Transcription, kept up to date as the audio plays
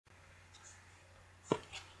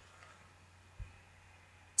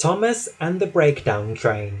Thomas and the Breakdown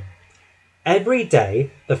Train. Every day,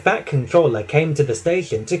 the Fat Controller came to the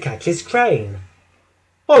station to catch his train.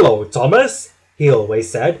 "Hello, Thomas," he always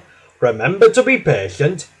said. "Remember to be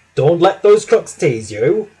patient. Don't let those trucks tease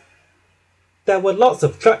you." There were lots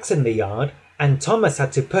of trucks in the yard, and Thomas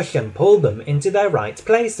had to push and pull them into their right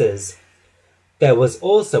places. There was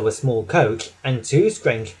also a small coach and two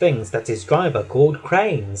strange things that his driver called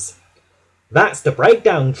cranes. "That's the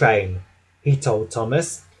breakdown train," he told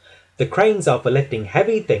Thomas. "The cranes are for lifting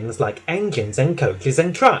heavy things like engines and coaches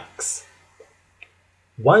and trucks."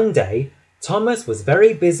 One day, Thomas was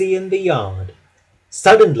very busy in the yard.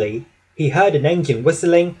 Suddenly, he heard an engine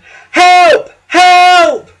whistling, "Help!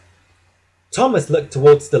 Help!" Thomas looked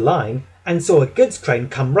towards the line and saw a goods train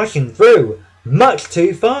come rushing through, much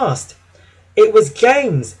too fast. It was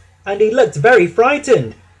James, and he looked very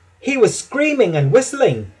frightened. He was screaming and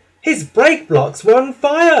whistling. His brake blocks were on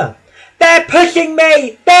fire. "They're pushing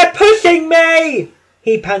me! They're pushing me!"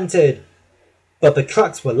 he panted. But the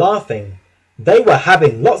trucks were laughing. They were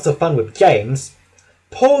having lots of fun with James.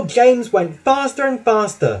 Poor James went faster and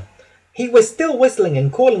faster. He was still whistling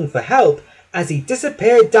and calling for help as he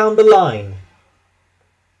disappeared down the line.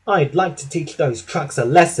 "I'd like to teach those trucks a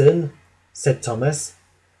lesson," said Thomas.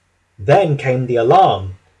 Then came the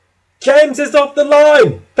alarm. "James is off the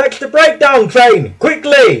line! Fetch the breakdown train,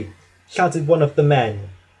 quickly!" shouted one of the men.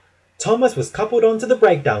 Thomas was coupled onto the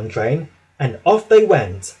breakdown train, and off they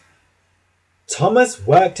went. Thomas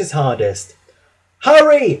worked his hardest.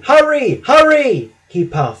 "Hurry! Hurry! Hurry!" he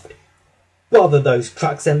puffed. "Bother those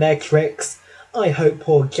trucks and their tricks. I hope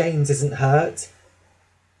poor James isn't hurt."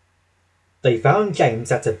 They found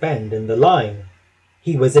James at a bend in the line.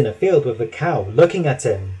 He was in a field with a cow looking at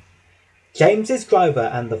him. James's driver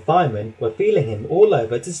and the fireman were feeling him all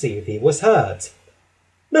over to see if he was hurt.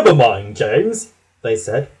 "Never mind, James," they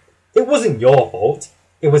said. "It wasn't your fault.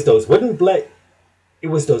 It was those wooden brakes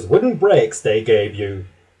they gave you.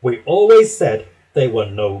 We always said they were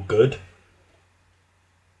no good."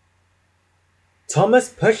 Thomas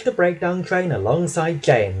pushed the breakdown train alongside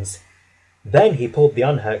James. Then he pulled the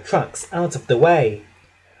unhurt trucks out of the way.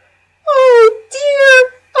 "Oh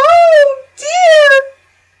dear! Oh dear!"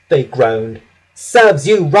 they groaned. "Serves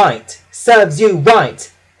you right! Serves you right!"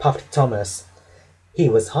 puffed Thomas. He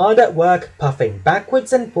was hard at work, puffing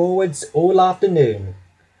backwards and forwards all afternoon.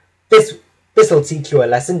 This'll teach you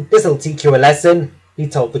a lesson, this'll teach you a lesson," he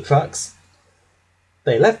told the trucks.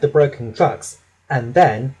 They left the broken trucks, and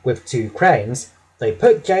then, with two cranes, they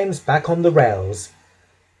put James back on the rails.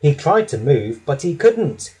 He tried to move, but he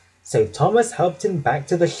couldn't, so Thomas helped him back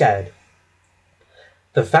to the shed.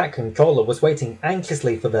 The Fat Controller was waiting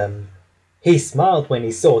anxiously for them. He smiled when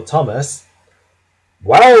he saw Thomas.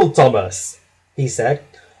 "Well, Thomas," he said,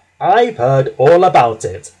 "I've heard all about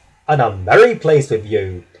it, and I'm very pleased with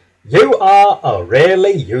you. You are a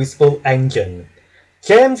really useful engine.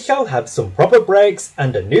 James shall have some proper brakes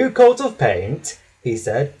and a new coat of paint," he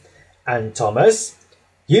said. "And Thomas,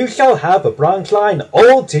 you shall have a branch line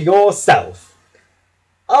all to yourself."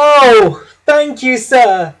 "Oh, thank you,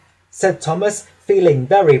 sir," said Thomas, feeling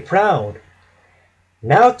very proud.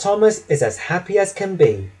 Now Thomas is as happy as can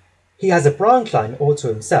be. He has a branch line all to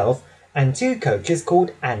himself and two coaches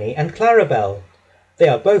called Annie and Clarabelle. They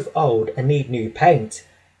are both old and need new paint,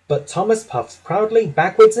 but Thomas puffs proudly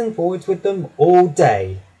backwards and forwards with them all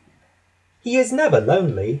day. He is never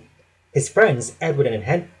lonely. His friends Edward and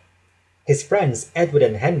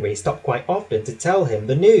Henry stop quite often to tell him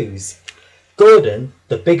the news. Gordon,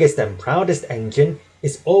 the biggest and proudest engine,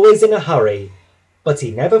 is always in a hurry, but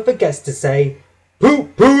he never forgets to say,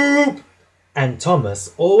 "Poop, poop!" and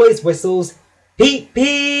Thomas always whistles, "Peep,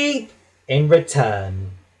 peep!" in return.